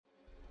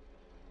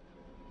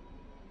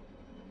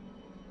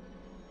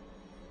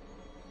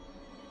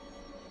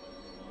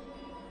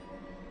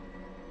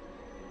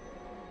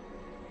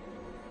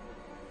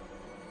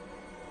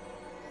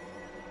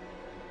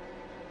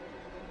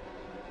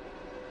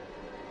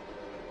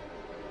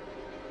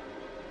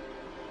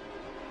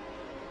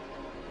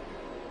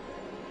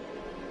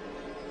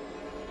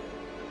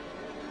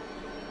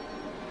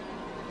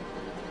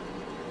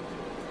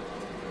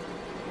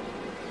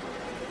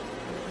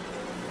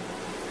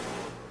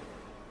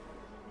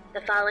The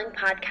following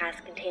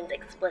podcast contains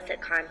explicit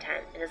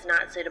content and is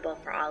not suitable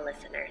for all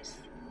listeners.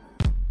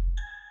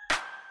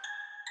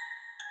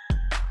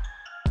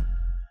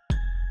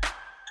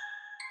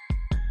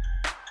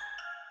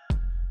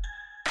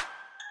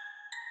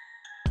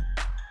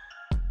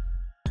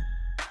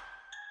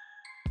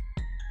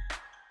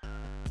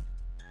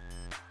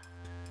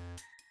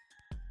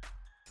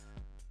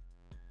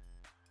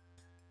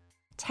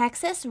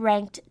 Texas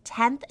ranked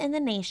 10th in the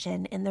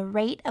nation in the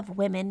rate of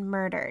women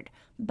murdered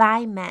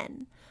by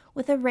men,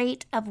 with a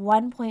rate of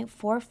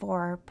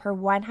 1.44 per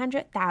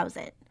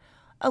 100,000,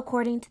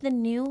 according to the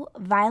new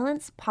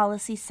Violence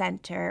Policy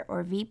Center,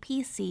 or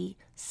VPC,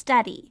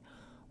 study,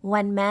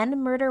 When Men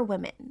Murder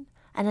Women,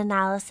 an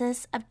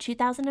analysis of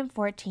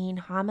 2014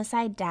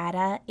 homicide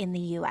data in the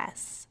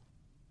U.S.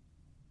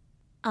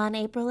 On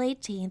April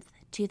 18,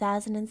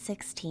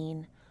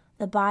 2016,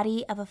 the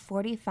body of a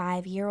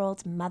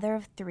 45-year-old mother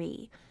of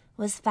three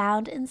was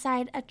found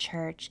inside a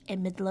church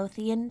in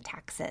Midlothian,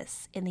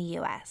 Texas, in the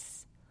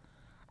U.S.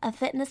 A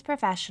fitness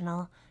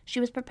professional, she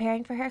was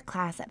preparing for her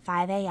class at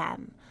 5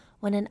 a.m.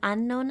 when an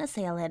unknown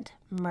assailant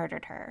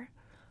murdered her.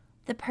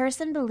 The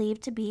person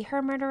believed to be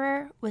her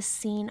murderer was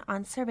seen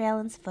on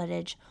surveillance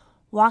footage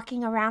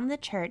walking around the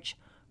church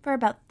for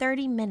about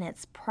 30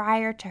 minutes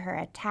prior to her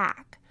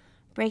attack,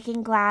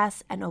 breaking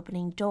glass and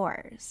opening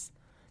doors.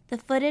 The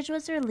footage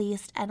was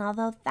released, and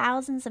although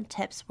thousands of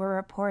tips were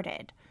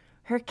reported,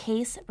 her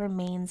case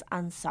remains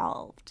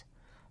unsolved.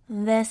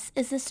 This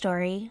is the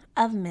story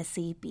of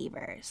Missy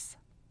Bevers.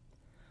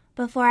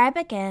 Before I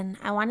begin,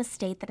 I want to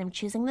state that I'm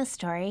choosing this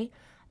story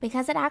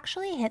because it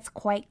actually hits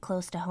quite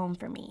close to home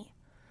for me.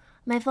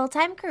 My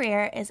full-time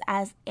career is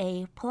as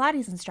a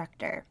Pilates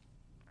instructor,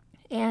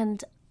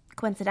 and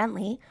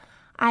coincidentally,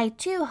 I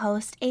too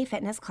host a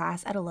fitness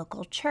class at a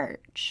local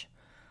church.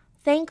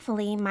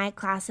 Thankfully, my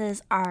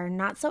classes are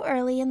not so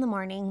early in the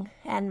morning,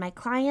 and my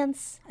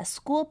clients, a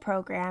school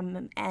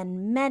program,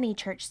 and many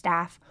church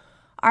staff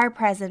are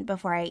present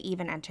before I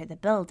even enter the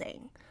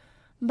building.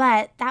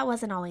 But that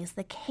wasn't always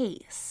the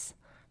case.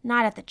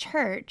 Not at the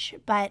church,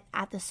 but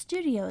at the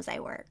studios I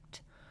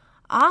worked.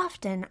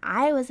 Often,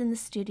 I was in the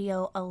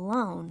studio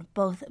alone,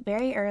 both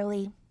very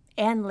early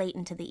and late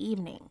into the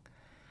evening.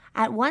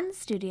 At one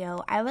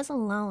studio, I was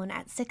alone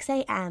at 6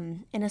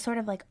 a.m. in a sort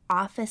of like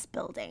office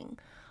building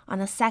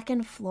on a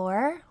second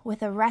floor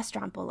with a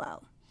restaurant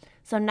below,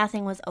 so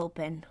nothing was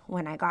open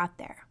when I got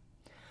there.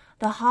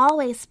 The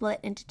hallway split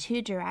into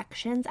two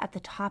directions at the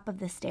top of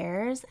the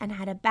stairs and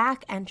had a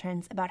back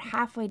entrance about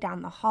halfway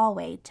down the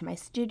hallway to my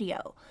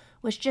studio,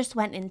 which just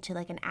went into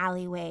like an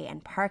alleyway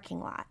and parking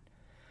lot.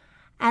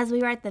 As we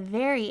were at the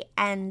very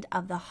end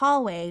of the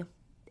hallway,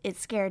 it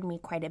scared me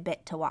quite a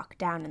bit to walk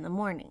down in the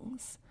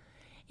mornings.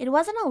 It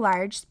wasn't a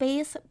large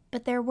space,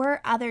 but there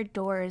were other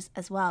doors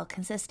as well,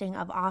 consisting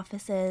of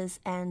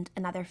offices and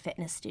another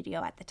fitness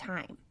studio at the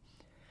time.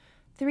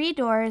 3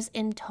 doors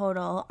in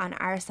total on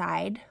our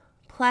side,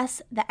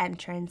 plus the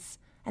entrance,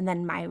 and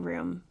then my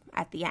room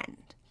at the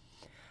end.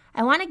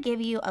 I want to give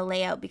you a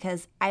layout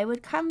because I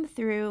would come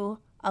through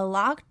a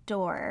locked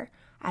door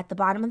at the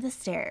bottom of the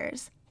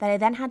stairs that I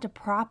then had to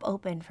prop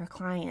open for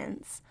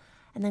clients,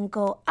 and then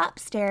go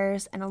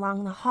upstairs and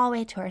along the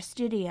hallway to our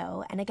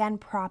studio and again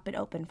prop it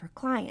open for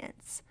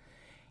clients.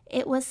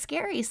 It was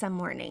scary some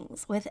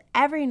mornings, with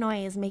every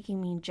noise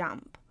making me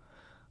jump.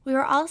 We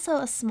were also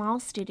a small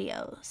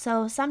studio,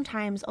 so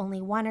sometimes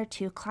only 1 or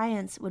 2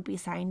 clients would be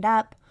signed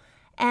up,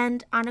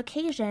 and on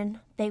occasion,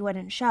 they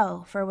wouldn't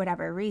show for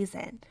whatever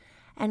reason.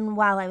 And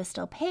while I was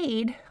still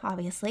paid,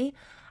 obviously,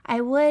 I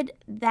would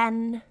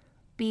then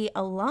be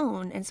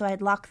alone, and so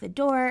I'd lock the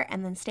door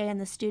and then stay in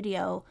the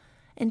studio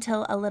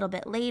until a little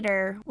bit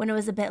later when it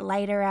was a bit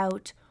lighter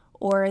out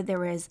or there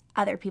was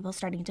other people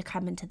starting to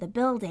come into the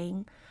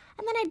building,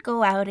 and then I'd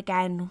go out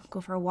again,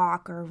 go for a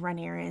walk or run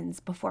errands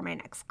before my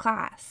next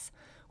class,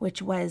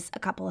 which was a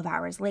couple of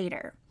hours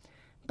later.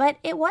 But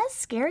it was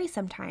scary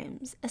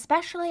sometimes,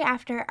 especially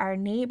after our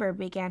neighbor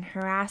began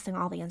harassing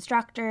all the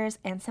instructors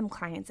and some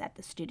clients at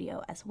the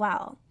studio as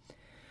well.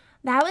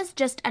 That was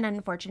just an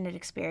unfortunate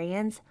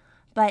experience,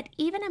 but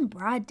even in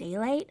broad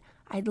daylight,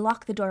 I'd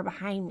lock the door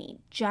behind me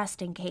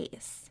just in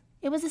case.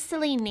 It was a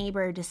silly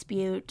neighbor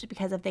dispute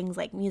because of things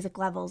like music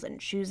levels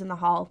and shoes in the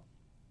hall,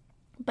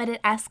 but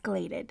it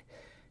escalated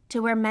to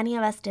where many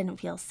of us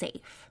didn't feel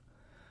safe.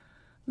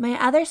 My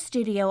other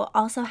studio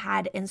also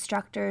had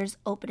instructors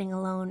opening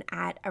alone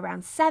at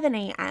around 7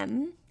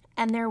 a.m.,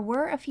 and there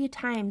were a few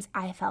times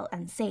I felt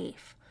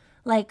unsafe,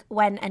 like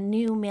when a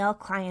new male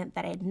client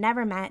that I'd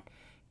never met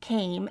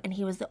came, and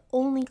he was the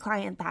only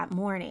client that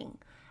morning.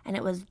 And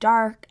it was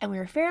dark, and we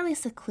were fairly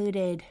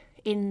secluded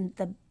in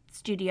the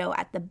studio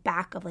at the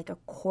back of like a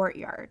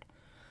courtyard.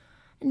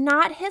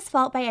 Not his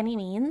fault by any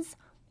means,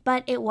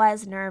 but it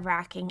was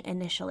nerve-wracking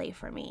initially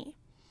for me.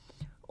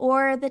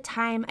 Or the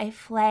time I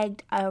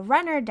flagged a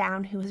runner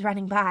down who was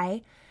running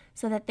by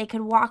so that they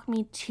could walk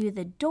me to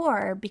the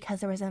door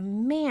because there was a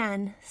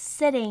man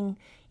sitting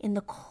in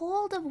the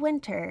cold of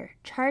winter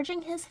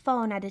charging his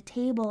phone at a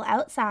table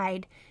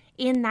outside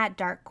in that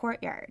dark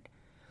courtyard.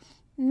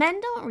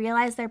 Men don't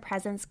realize their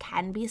presence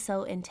can be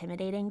so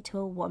intimidating to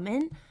a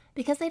woman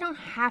because they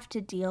don't have to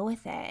deal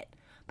with it.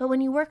 But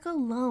when you work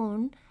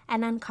alone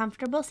and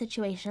uncomfortable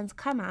situations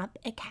come up,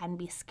 it can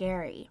be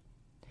scary.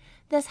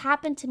 This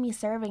happened to me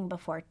serving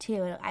before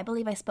too. I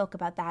believe I spoke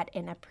about that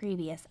in a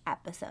previous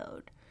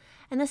episode.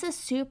 And this is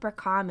super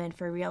common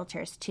for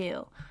realtors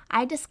too.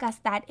 I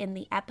discussed that in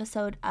the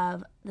episode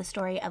of the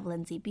story of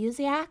Lindsay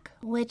Buziak,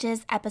 which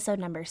is episode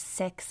number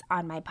 6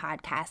 on my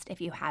podcast if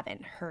you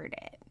haven't heard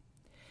it.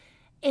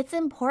 It's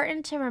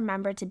important to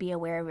remember to be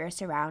aware of your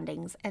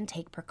surroundings and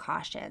take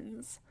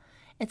precautions.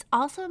 It's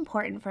also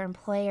important for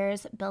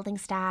employers, building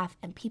staff,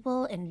 and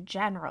people in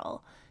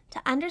general to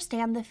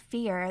understand the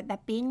fear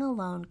that being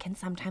alone can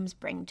sometimes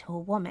bring to a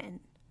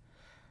woman.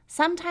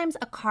 Sometimes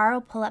a car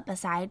will pull up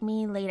beside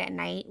me late at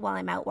night while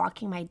I'm out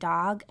walking my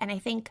dog, and I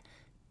think,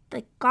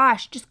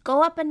 gosh, just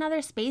go up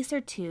another space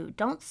or two.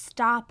 Don't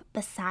stop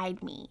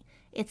beside me.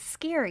 It's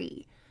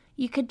scary.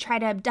 You could try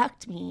to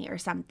abduct me or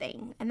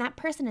something, and that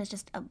person is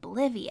just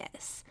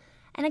oblivious.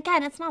 And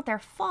again, it's not their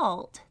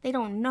fault. They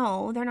don't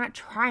know. They're not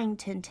trying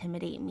to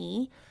intimidate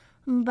me,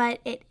 but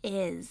it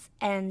is,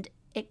 and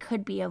it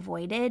could be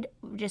avoided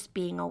just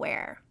being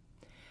aware.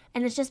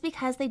 And it's just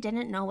because they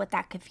didn't know what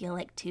that could feel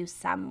like to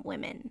some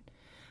women.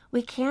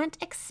 We can't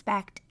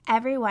expect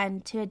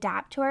everyone to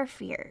adapt to our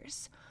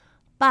fears,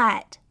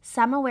 but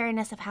some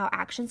awareness of how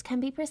actions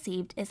can be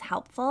perceived is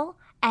helpful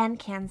and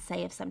can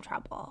save some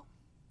trouble.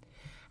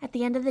 At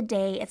the end of the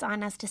day, it's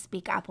on us to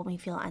speak up when we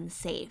feel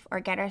unsafe or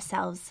get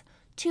ourselves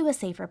to a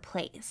safer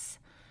place.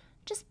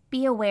 Just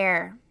be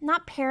aware,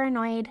 not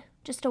paranoid,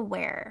 just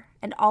aware,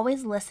 and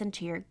always listen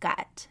to your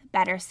gut.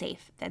 Better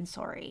safe than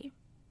sorry.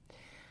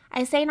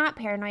 I say not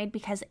paranoid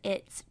because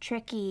it's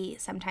tricky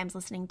sometimes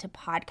listening to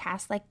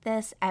podcasts like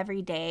this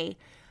every day,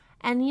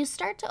 and you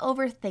start to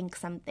overthink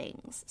some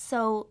things.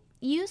 So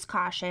use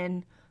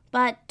caution,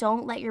 but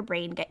don't let your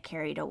brain get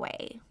carried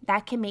away.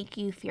 That can make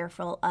you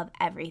fearful of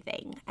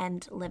everything,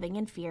 and living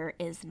in fear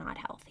is not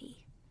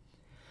healthy.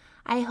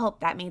 I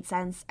hope that made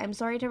sense. I'm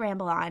sorry to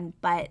ramble on,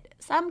 but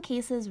some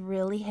cases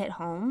really hit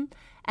home,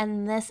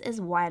 and this is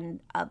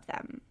one of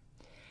them.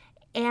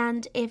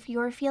 And if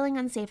you're feeling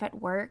unsafe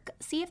at work,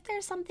 see if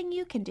there's something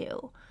you can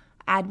do.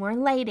 Add more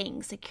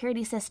lighting,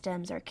 security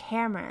systems, or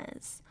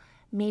cameras.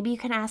 Maybe you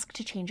can ask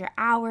to change your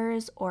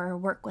hours or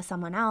work with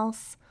someone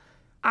else.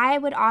 I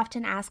would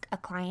often ask a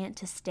client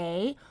to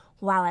stay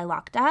while I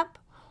locked up,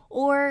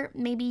 or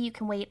maybe you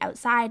can wait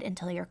outside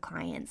until your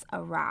clients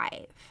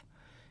arrive.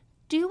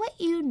 Do what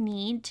you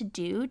need to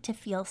do to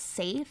feel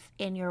safe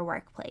in your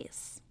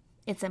workplace.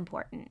 It's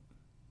important.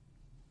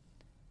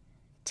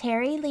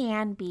 Terry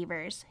Leanne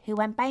Beavers, who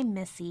went by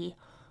Missy,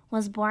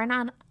 was born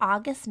on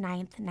August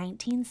 9th,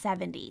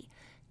 1970,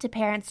 to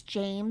parents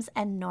James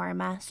and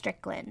Norma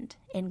Strickland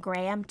in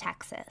Graham,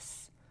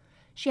 Texas.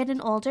 She had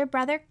an older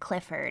brother,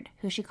 Clifford,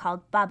 who she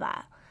called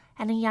Bubba,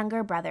 and a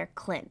younger brother,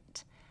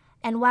 Clint.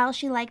 And while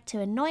she liked to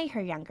annoy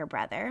her younger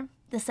brother,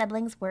 the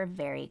siblings were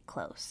very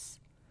close.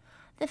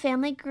 The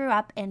family grew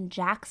up in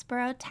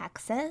Jacksboro,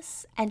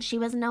 Texas, and she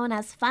was known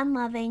as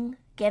fun-loving,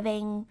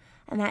 giving,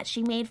 and that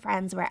she made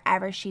friends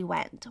wherever she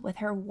went with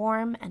her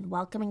warm and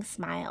welcoming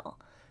smile,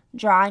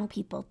 drawing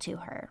people to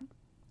her.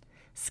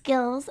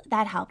 Skills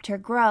that helped her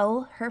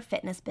grow her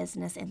fitness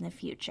business in the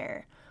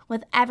future,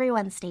 with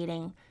everyone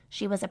stating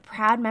she was a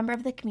proud member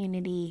of the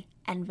community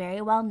and very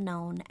well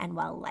known and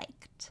well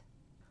liked.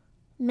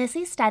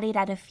 Missy studied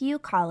at a few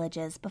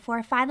colleges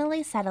before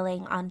finally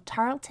settling on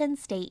Tarleton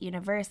State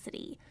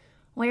University,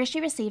 where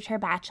she received her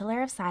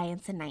Bachelor of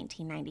Science in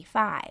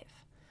 1995.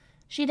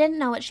 She didn't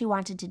know what she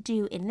wanted to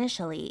do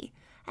initially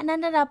and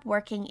ended up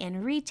working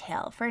in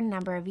retail for a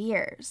number of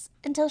years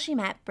until she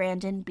met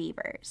Brandon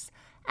Beavers,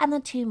 and the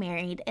two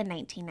married in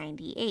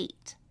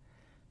 1998.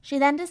 She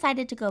then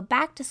decided to go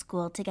back to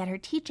school to get her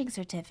teaching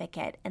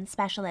certificate in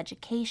special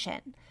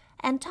education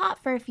and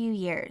taught for a few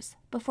years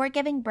before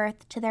giving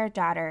birth to their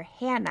daughter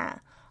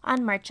Hannah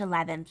on March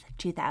 11,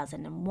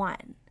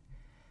 2001.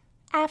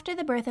 After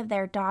the birth of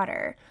their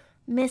daughter,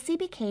 Missy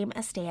became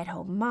a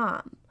stay-at-home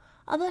mom,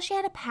 although she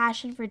had a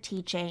passion for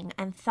teaching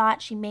and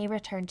thought she may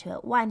return to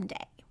it one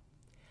day.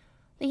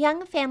 The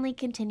young family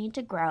continued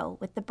to grow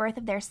with the birth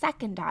of their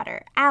second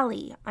daughter,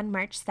 Allie, on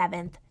March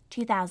 7,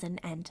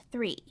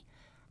 2003,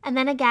 and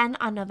then again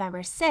on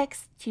November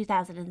 6,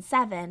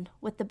 2007,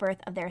 with the birth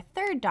of their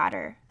third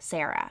daughter,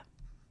 Sarah.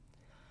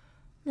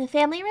 The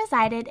family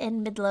resided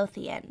in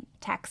Midlothian,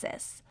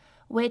 Texas,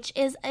 which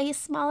is a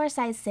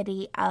smaller-sized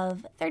city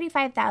of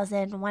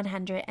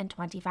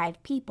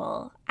 35,125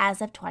 people as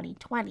of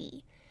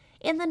 2020,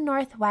 in the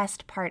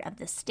northwest part of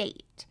the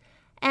state,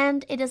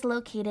 and it is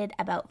located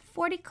about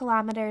 40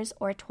 kilometers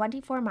or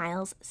 24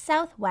 miles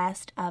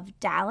southwest of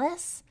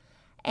Dallas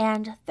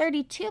and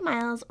 32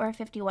 miles or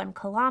 51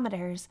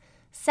 kilometers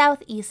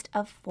southeast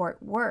of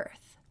Fort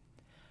Worth.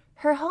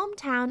 Her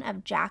hometown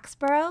of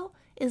Jacksboro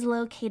is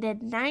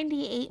located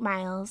 98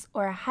 miles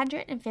or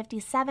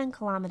 157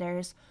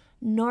 kilometers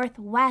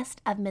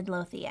northwest of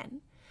Midlothian,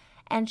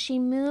 and she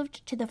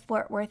moved to the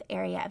Fort Worth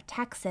area of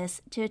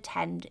Texas to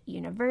attend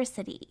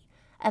university,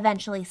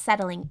 eventually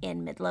settling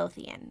in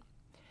Midlothian.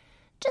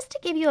 Just to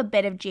give you a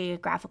bit of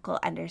geographical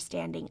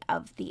understanding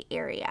of the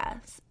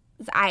area,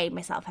 as I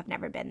myself have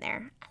never been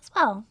there as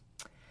well.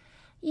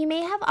 You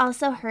may have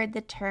also heard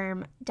the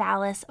term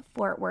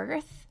Dallas-Fort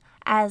Worth,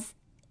 as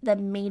the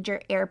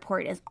major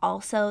airport is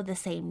also the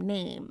same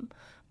name,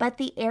 but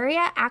the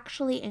area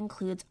actually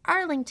includes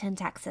Arlington,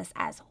 Texas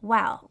as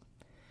well.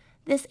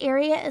 This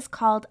area is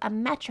called a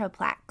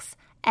metroplex,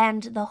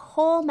 and the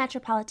whole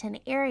metropolitan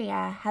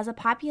area has a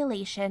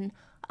population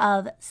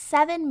of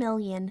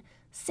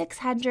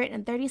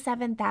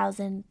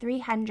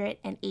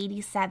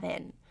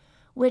 7,637,387,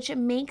 which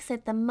makes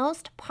it the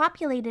most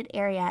populated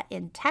area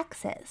in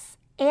Texas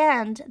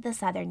and the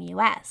southern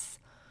U.S.,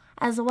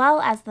 as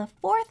well as the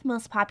fourth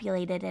most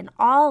populated in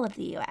all of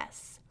the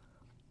U.S.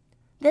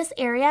 This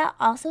area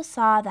also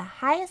saw the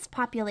highest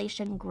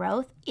population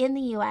growth in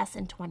the U.S.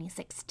 in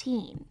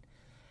 2016.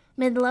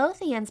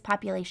 Midlothian's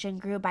population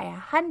grew by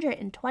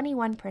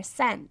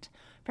 121%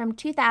 from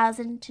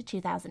 2000 to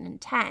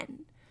 2010.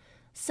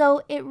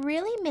 So it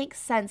really makes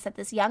sense that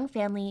this young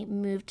family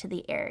moved to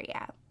the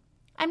area.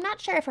 I'm not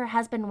sure if her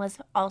husband was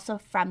also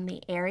from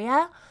the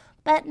area,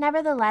 but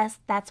nevertheless,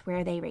 that's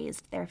where they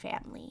raised their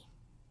family.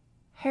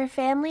 Her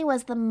family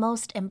was the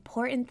most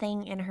important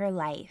thing in her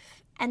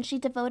life, and she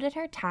devoted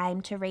her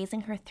time to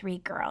raising her 3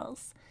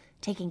 girls,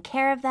 taking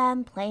care of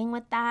them, playing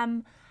with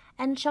them,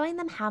 and showing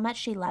them how much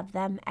she loved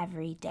them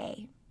every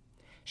day.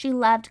 She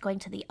loved going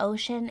to the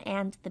ocean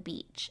and the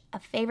beach, a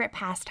favorite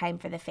pastime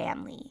for the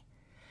family.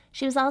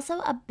 She was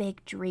also a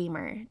big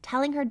dreamer,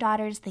 telling her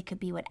daughters they could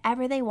be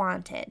whatever they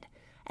wanted,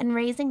 and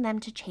raising them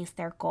to chase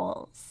their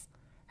goals.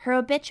 Her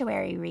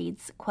obituary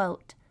reads,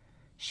 quote,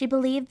 "She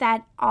believed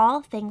that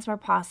all things were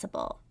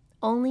possible,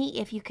 only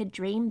if you could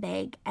dream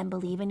big and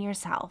believe in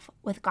yourself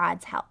with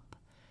God's help.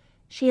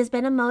 She has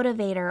been a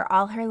motivator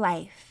all her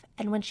life,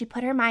 and when she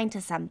put her mind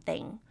to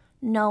something,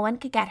 no one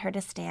could get her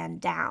to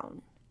stand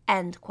down."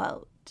 End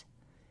quote.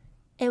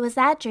 It was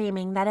that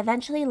dreaming that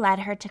eventually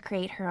led her to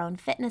create her own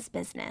fitness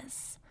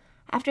business.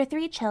 After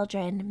 3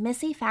 children,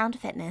 Missy found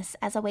fitness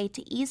as a way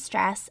to ease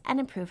stress and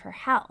improve her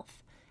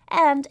health,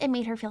 and it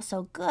made her feel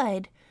so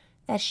good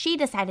that she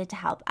decided to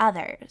help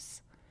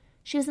others.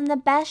 She was in the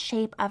best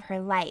shape of her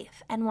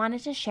life and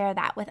wanted to share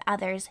that with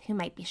others who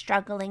might be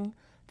struggling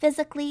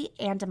physically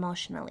and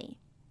emotionally.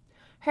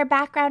 Her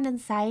background in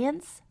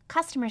science,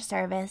 customer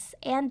service,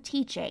 and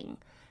teaching,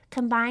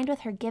 combined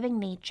with her giving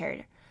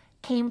nature,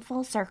 came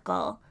full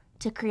circle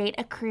to create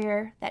a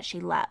career that she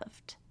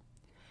loved.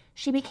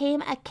 She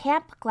became a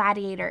Camp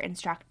Gladiator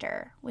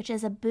instructor, which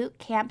is a boot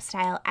camp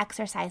style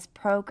exercise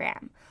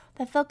program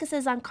that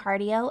focuses on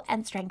cardio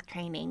and strength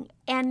training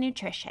and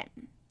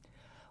nutrition,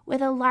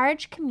 with a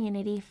large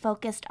community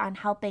focused on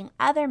helping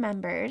other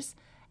members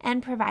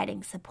and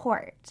providing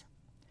support.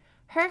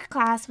 Her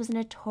class was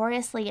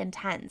notoriously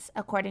intense,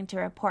 according to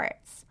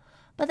reports,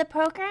 but the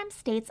program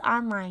states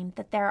online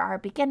that there are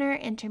beginner,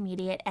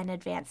 intermediate, and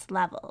advanced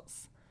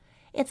levels.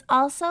 It's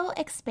also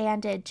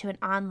expanded to an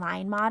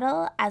online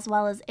model as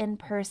well as in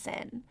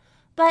person,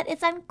 but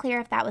it's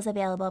unclear if that was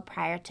available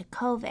prior to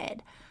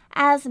COVID,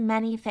 as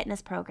many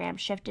fitness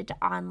programs shifted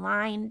to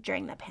online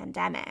during the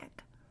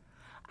pandemic.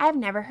 I've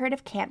never heard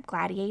of Camp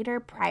Gladiator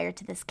prior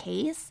to this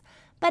case,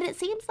 but it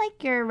seems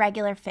like your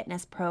regular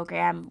fitness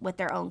program with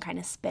their own kind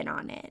of spin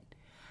on it.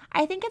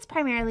 I think it's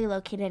primarily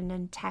located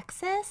in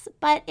Texas,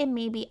 but it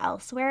may be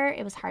elsewhere.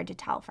 It was hard to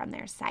tell from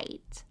their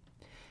site.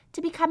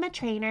 To become a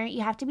trainer,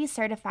 you have to be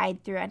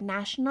certified through a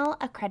national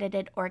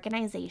accredited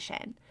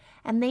organization,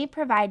 and they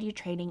provide you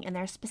training in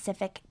their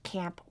specific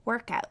camp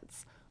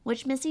workouts,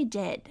 which Missy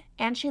did,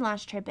 and she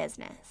launched her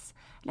business.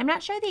 And I'm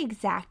not sure the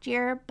exact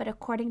year, but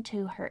according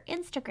to her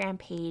Instagram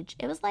page,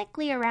 it was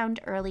likely around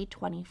early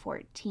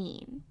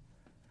 2014.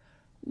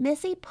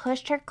 Missy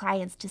pushed her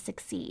clients to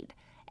succeed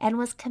and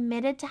was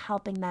committed to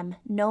helping them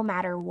no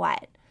matter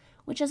what,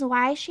 which is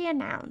why she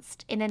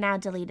announced in a now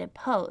deleted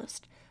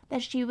post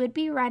that she would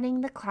be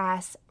running the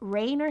class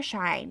Rain or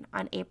Shine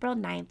on April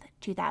 9th,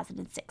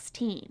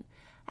 2016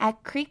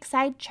 at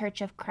Creekside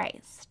Church of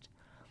Christ.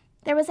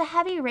 There was a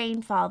heavy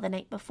rainfall the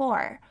night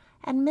before,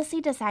 and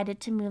Missy decided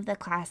to move the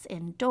class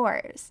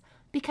indoors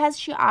because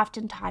she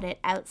often taught it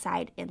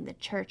outside in the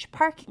church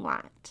parking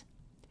lot.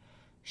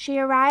 She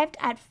arrived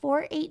at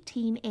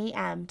 4:18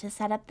 a.m. to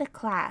set up the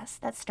class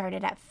that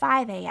started at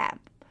 5 a.m.,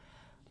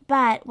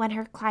 but when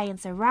her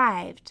clients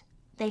arrived,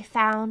 they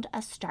found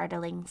a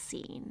startling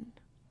scene.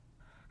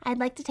 I'd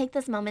like to take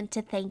this moment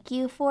to thank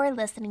you for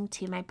listening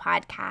to my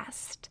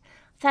podcast.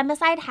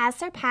 Femicide has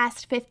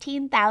surpassed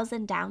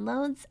 15,000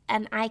 downloads,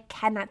 and I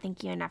cannot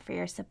thank you enough for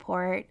your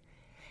support.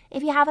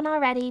 If you haven't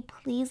already,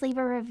 please leave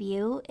a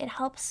review. It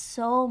helps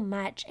so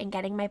much in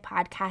getting my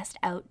podcast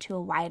out to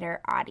a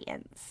wider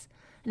audience.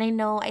 And I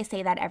know I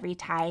say that every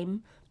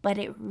time, but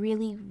it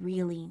really,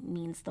 really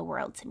means the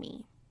world to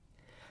me.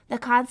 The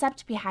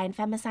concept behind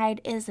femicide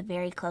is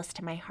very close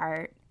to my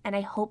heart, and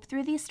I hope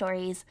through these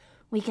stories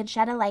we can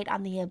shed a light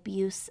on the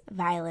abuse,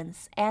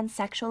 violence, and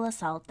sexual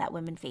assault that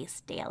women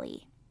face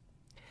daily.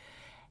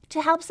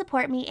 To help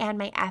support me and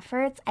my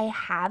efforts, I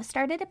have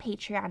started a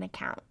Patreon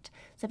account.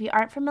 So if you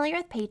aren't familiar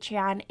with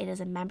Patreon, it is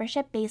a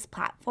membership-based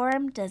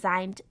platform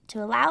designed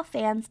to allow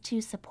fans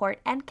to support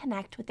and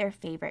connect with their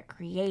favorite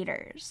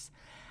creators.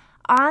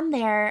 On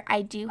there,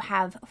 I do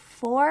have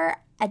 4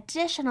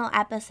 additional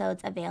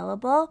episodes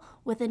available,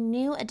 with a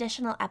new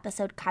additional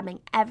episode coming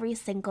every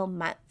single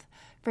month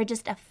for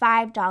just a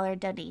 $5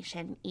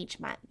 donation each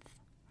month.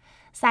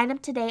 Sign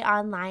up today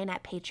online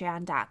at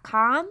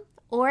patreon.com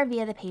or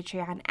via the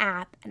Patreon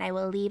app, and I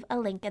will leave a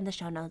link in the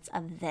show notes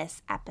of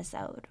this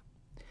episode.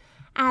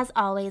 As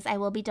always, I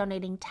will be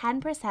donating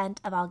 10%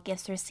 of all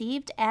gifts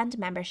received and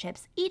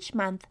memberships each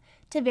month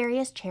to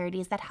various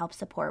charities that help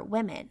support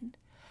women.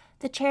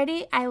 The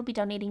charity I will be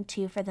donating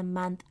to for the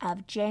month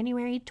of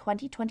January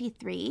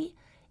 2023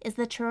 is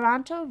the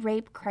Toronto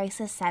Rape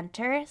Crisis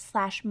Center /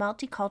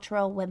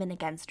 Multicultural Women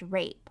Against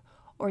Rape,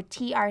 or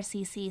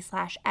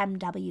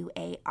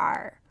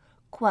TRCC/MWAR.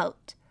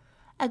 Quote,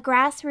 "A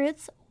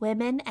grassroots,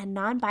 women and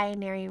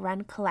non-binary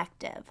run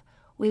collective,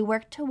 we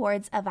work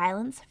towards a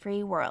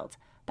violence-free world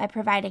by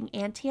providing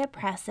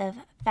anti-oppressive,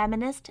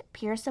 feminist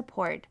peer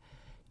support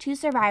to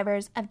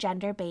survivors of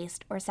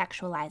gender-based or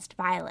sexualized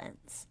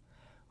violence.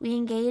 We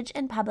engage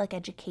in public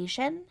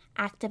education,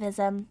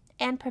 activism,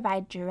 and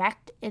provide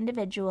direct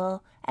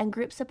individual and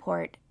group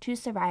support to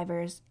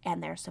survivors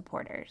and their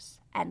supporters."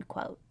 End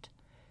quote.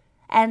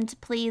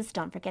 And please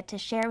don't forget to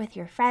share with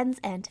your friends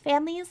and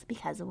families,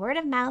 because word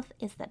of mouth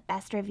is the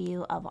best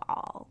review of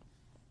all.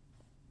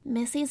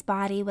 Missy's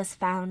body was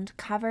found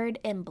covered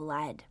in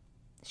blood.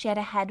 She had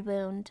a head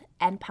wound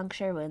and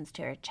puncture wounds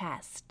to her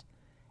chest.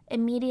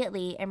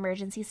 Immediately,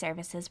 emergency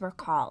services were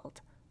called,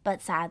 but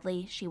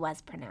sadly, she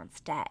was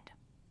pronounced dead.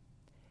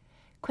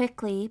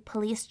 Quickly,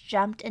 police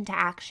jumped into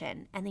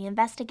action and the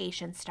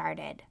investigation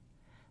started.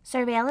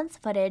 Surveillance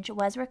footage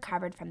was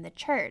recovered from the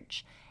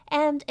church,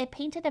 and it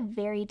painted a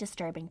very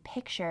disturbing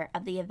picture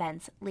of the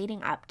events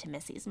leading up to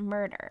Missy's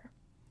murder.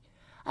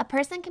 A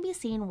person can be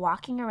seen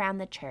walking around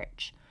the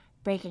church,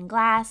 breaking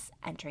glass,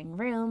 entering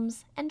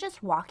rooms, and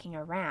just walking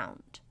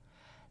around.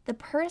 The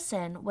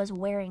person was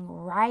wearing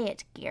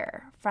riot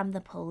gear from the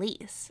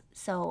police,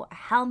 so a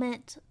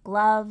helmet,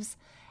 gloves,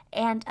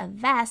 and a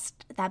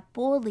vest that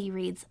boldly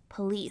reads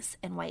 "Police"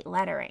 in white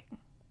lettering.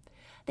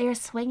 They are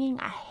swinging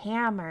a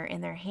hammer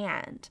in their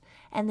hand,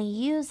 and they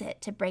use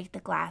it to break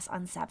the glass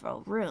on several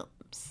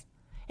rooms.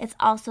 It's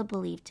also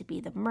believed to be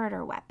the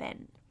murder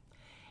weapon.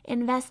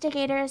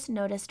 Investigators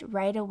noticed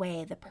right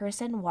away the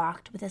person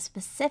walked with a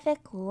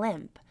specific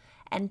limp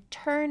and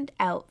turned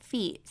out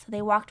feet, so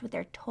they walked with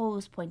their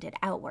toes pointed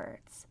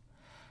outwards.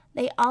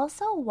 They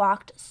also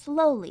walked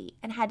slowly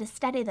and had to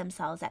steady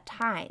themselves at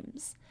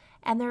times,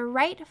 and their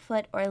right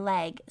foot or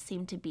leg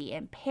seemed to be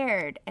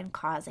impaired and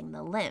causing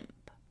the limp.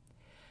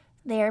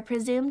 They are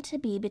presumed to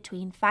be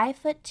between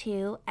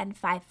 5'2" and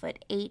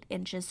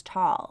 5'8"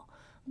 tall,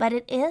 but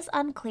it is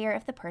unclear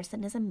if the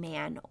person is a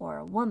man or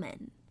a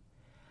woman.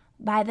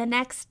 By the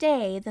next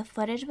day, the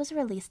footage was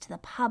released to the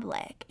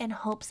public in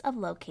hopes of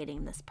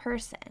locating this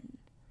person.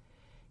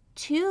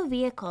 2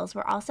 vehicles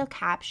were also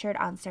captured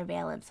on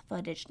surveillance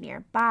footage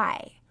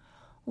nearby.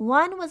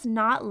 One was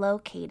not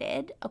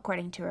located,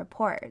 according to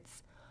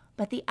reports,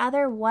 but the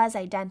other was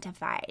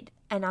identified,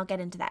 and I'll get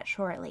into that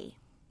shortly.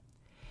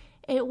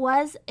 It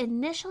was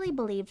initially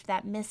believed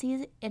that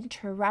Missy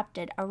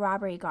interrupted a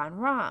robbery gone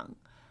wrong,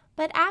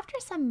 but after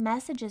some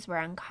messages were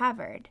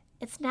uncovered,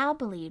 it's now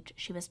believed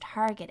she was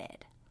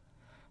targeted.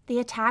 The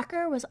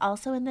attacker was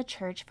also in the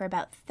church for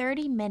about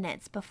 30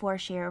 minutes before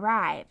she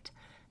arrived,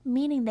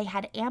 meaning they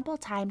had ample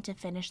time to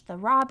finish the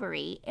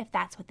robbery if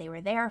that's what they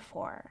were there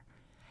for.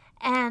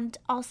 And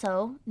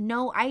also,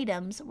 no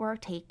items were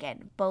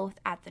taken, both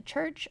at the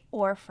church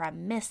or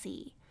from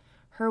Missy.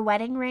 Her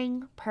wedding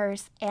ring,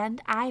 purse,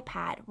 and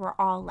iPad were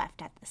all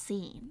left at the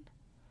scene.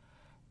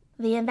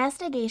 The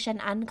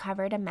investigation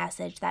uncovered a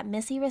message that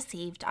Missy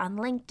received on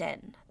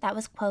LinkedIn that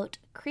was, quote,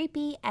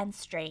 "creepy and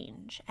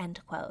strange,"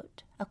 end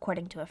quote,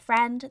 according to a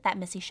friend that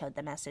Missy showed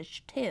the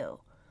message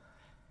to.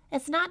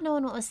 It's not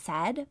known what was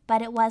said,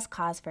 but it was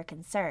cause for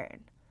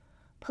concern.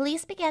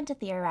 Police began to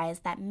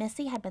theorize that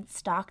Missy had been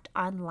stalked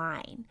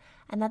online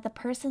and that the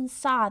person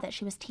saw that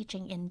she was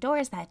teaching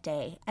indoors that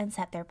day and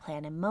set their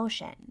plan in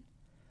motion.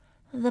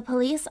 The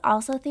police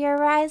also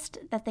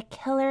theorized that the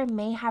killer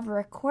may have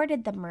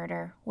recorded the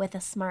murder with a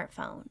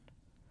smartphone.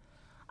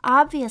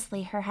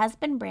 Obviously, her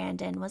husband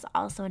Brandon was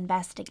also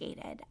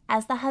investigated,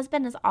 as the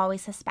husband is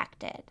always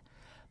suspected,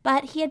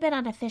 but he had been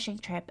on a fishing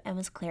trip and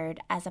was cleared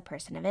as a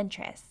person of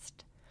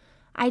interest.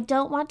 I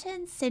don't want to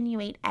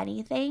insinuate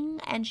anything,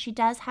 and she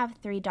does have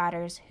 3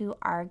 daughters who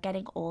are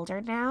getting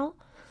older now,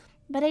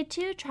 but I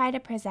do try to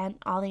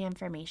present all the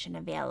information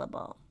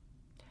available.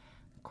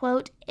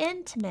 Quote,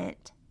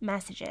 "intimate"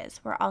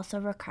 messages were also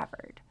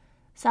recovered,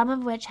 some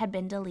of which had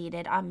been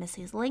deleted on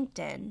Missy's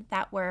LinkedIn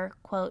that were,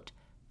 quote,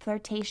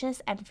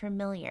 "flirtatious and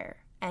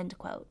familiar," end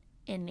quote,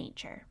 in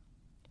nature.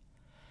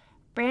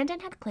 Brandon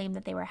had claimed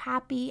that they were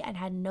happy and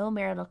had no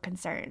marital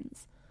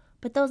concerns,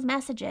 but those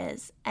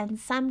messages, and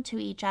some to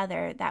each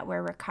other that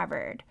were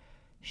recovered,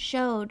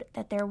 showed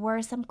that there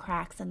were some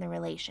cracks in the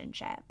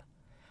relationship.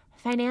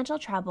 Financial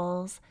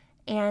troubles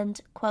and,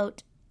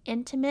 quote,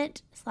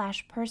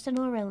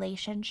 intimate/personal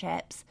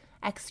relationships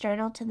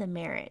external to the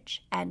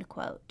marriage, end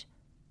quote,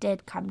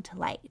 did come to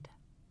light.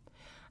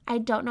 I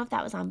don't know if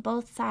that was on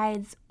both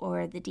sides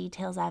or the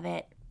details of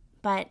it,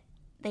 but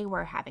they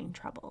were having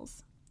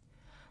troubles.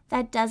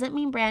 That doesn't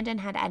mean Brandon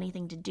had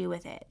anything to do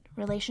with it.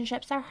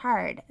 Relationships are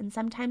hard, and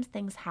sometimes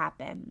things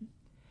happen.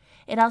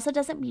 It also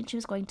doesn't mean she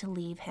was going to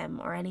leave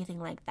him or anything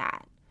like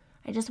that.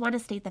 I just want to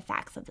state the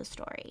facts of the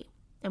story,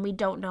 and we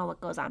don't know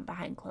what goes on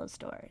behind closed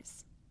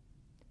doors.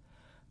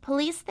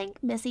 Police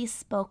think Missy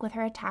spoke with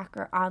her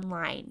attacker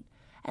online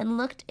and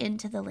looked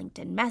into the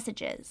LinkedIn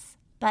messages,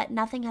 but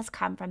nothing has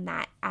come from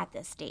that at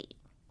this date.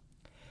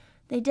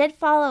 They did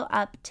follow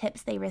up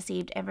tips they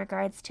received in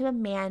regards to a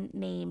man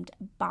named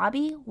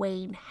Bobby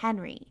Wayne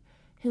Henry,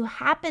 who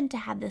happened to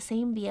have the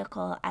same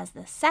vehicle as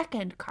the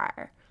second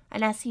car,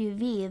 an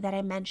SUV that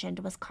I mentioned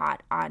was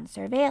caught on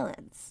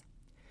surveillance.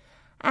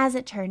 As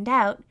it turned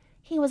out,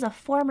 he was a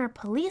former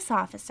police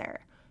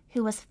officer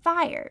who was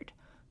fired,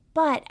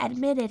 but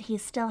admitted he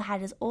still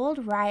had his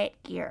old riot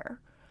gear,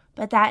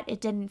 but that it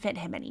didn't fit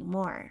him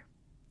anymore.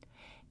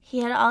 He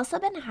had also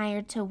been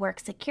hired to work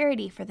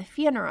security for the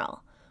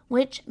funeral,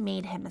 which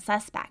made him a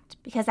suspect,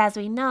 because as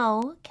we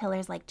know,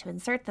 killers like to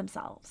insert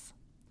themselves.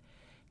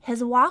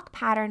 His walk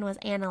pattern was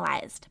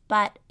analyzed,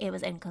 but it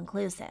was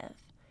inconclusive.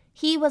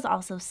 He was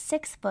also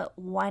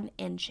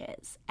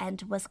 6'1"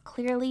 and was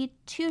clearly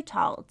too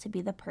tall to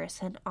be the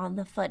person on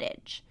the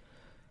footage.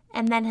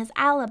 And then his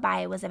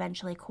alibi was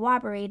eventually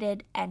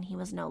corroborated and he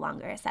was no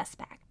longer a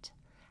suspect.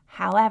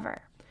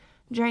 However,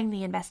 during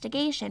the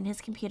investigation,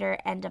 his computer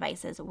and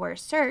devices were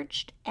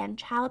searched and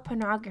child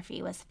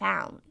pornography was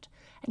found,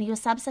 and he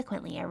was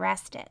subsequently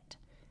arrested.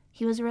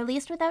 He was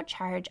released without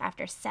charge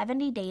after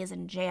 70 days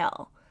in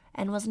jail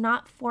and was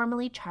not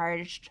formally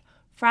charged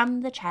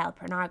from the child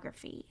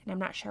pornography, and I'm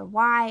not sure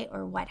why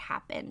or what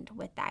happened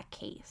with that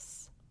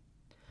case.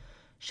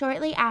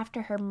 Shortly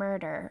after her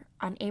murder,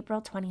 on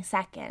April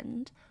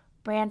 22nd,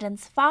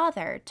 Brandon's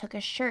father took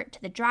a shirt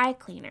to the dry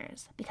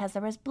cleaners because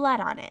there was blood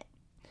on it.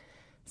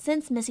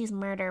 Since Missy's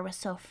murder was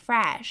so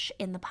fresh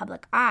in the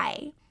public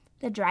eye,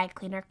 the dry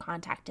cleaner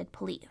contacted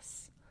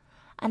police.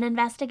 An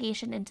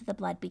investigation into the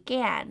blood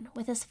began,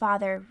 with his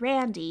father,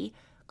 Randy,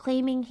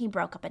 claiming he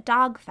broke up a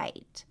dog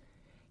fight.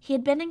 He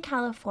had been in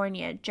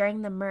California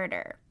during the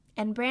murder,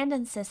 and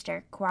Brandon's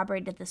sister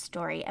corroborated the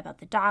story about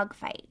the dog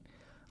fight,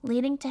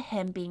 leading to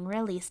him being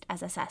released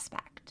as a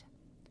suspect.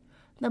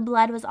 The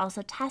blood was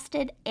also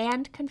tested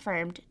and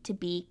confirmed to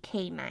be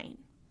canine.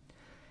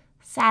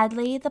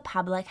 Sadly, the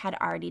public had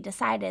already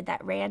decided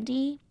that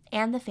Randy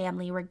and the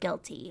family were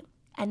guilty,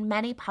 and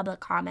many public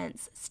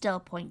comments still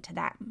point to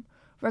them,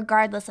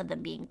 regardless of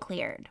them being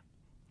cleared.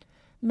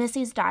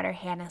 Missy's daughter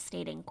Hannah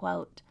stating,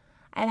 quote,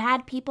 "I've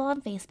had people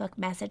on Facebook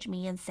message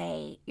me and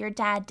say, 'Your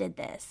dad did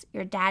this.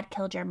 Your dad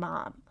killed your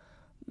mom.'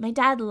 My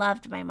dad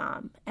loved my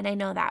mom, and I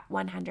know that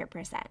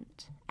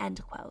 100%.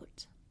 End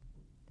quote.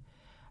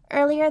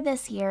 Earlier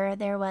this year,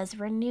 there was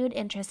renewed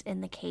interest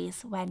in the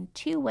case when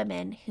two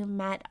women who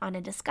met on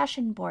a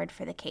discussion board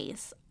for the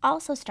case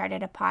also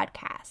started a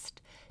podcast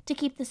to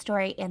keep the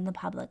story in the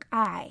public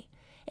eye.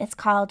 It's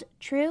called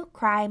True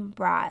Crime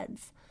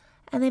Broads,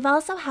 and they've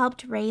also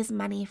helped raise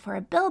money for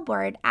a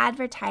billboard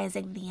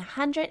advertising the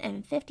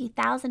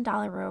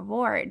 $150,000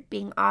 reward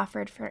being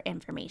offered for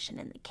information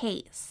in the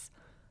case.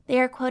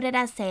 They are quoted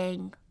as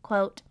saying,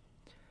 quote,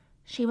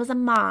 "She was a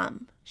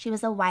mom, she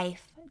was a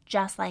wife,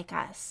 just like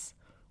us.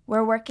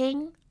 We're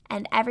working,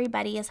 and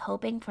everybody is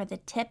hoping for the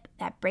tip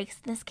that breaks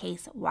this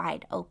case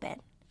wide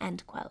open,"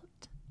 end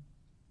quote.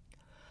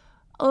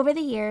 Over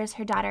the years,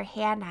 her daughter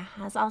Hannah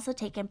has also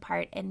taken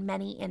part in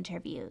many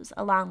interviews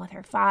along with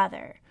her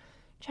father,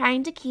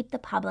 trying to keep the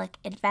public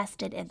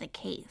invested in the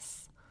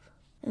case.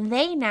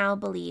 They now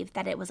believe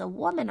that it was a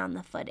woman on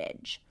the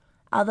footage,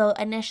 although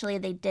initially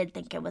they did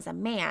think it was a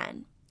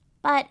man,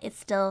 but it's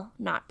still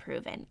not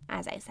proven,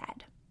 as I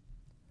said.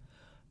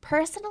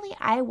 Personally,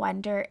 I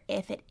wonder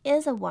if it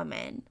is a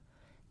woman.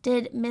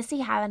 Did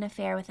Missy have an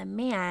affair with a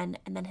man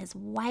and then his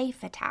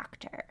wife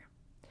attacked her?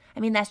 I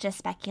mean, that's just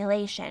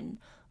speculation,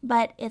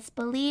 but it's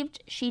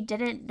believed she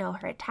didn't know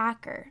her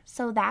attacker,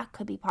 so that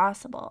could be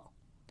possible.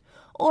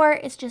 Or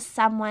it's just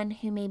someone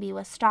who maybe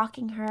was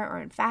stalking her or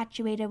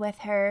infatuated with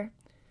her.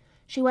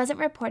 She wasn't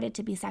reported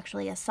to be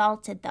sexually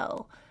assaulted,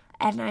 though,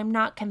 and I'm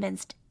not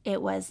convinced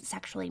it was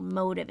sexually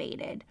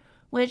motivated,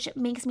 which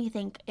makes me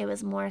think it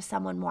was more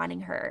someone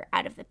wanting her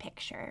out of the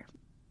picture.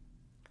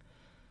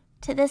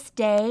 To this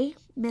day,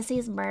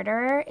 Missy's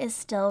murderer is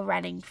still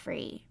running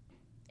free.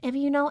 If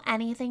you know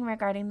anything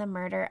regarding the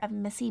murder of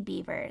Missy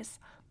Bevers,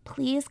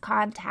 please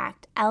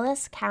contact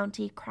Ellis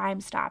County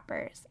Crime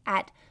Stoppers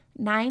at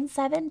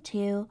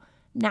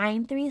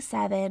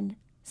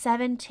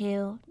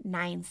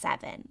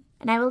 972-937-7297,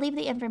 and I will leave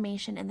the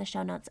information in the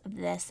show notes of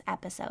this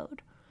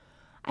episode.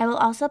 I will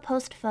also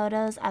post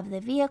photos of the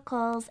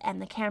vehicles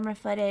and the camera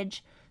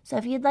footage So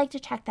if you'd like to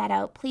check that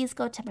out, please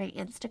go to my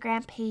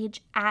Instagram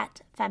page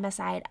at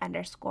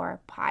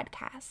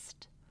femicide_podcast.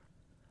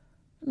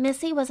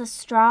 Missy was a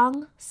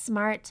strong,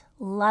 smart,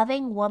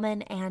 loving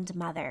woman and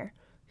mother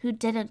who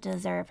didn't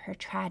deserve her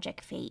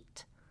tragic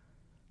fate.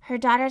 Her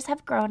daughters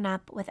have grown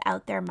up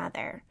without their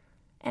mother,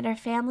 and her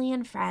family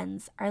and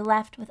friends are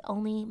left with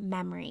only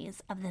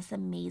memories of this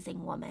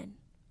amazing woman.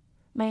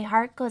 My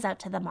heart goes out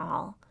to them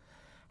all,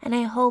 and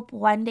I hope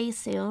one day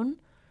soon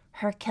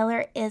her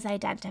killer is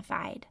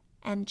identified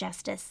and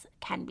justice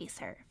can be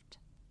served.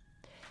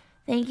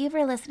 Thank you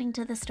for listening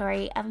to the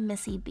story of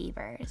Missy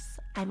Bevers.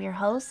 I'm your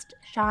host,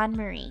 Sean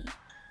Marie.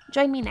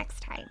 Join me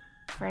next time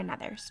for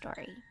another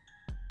story.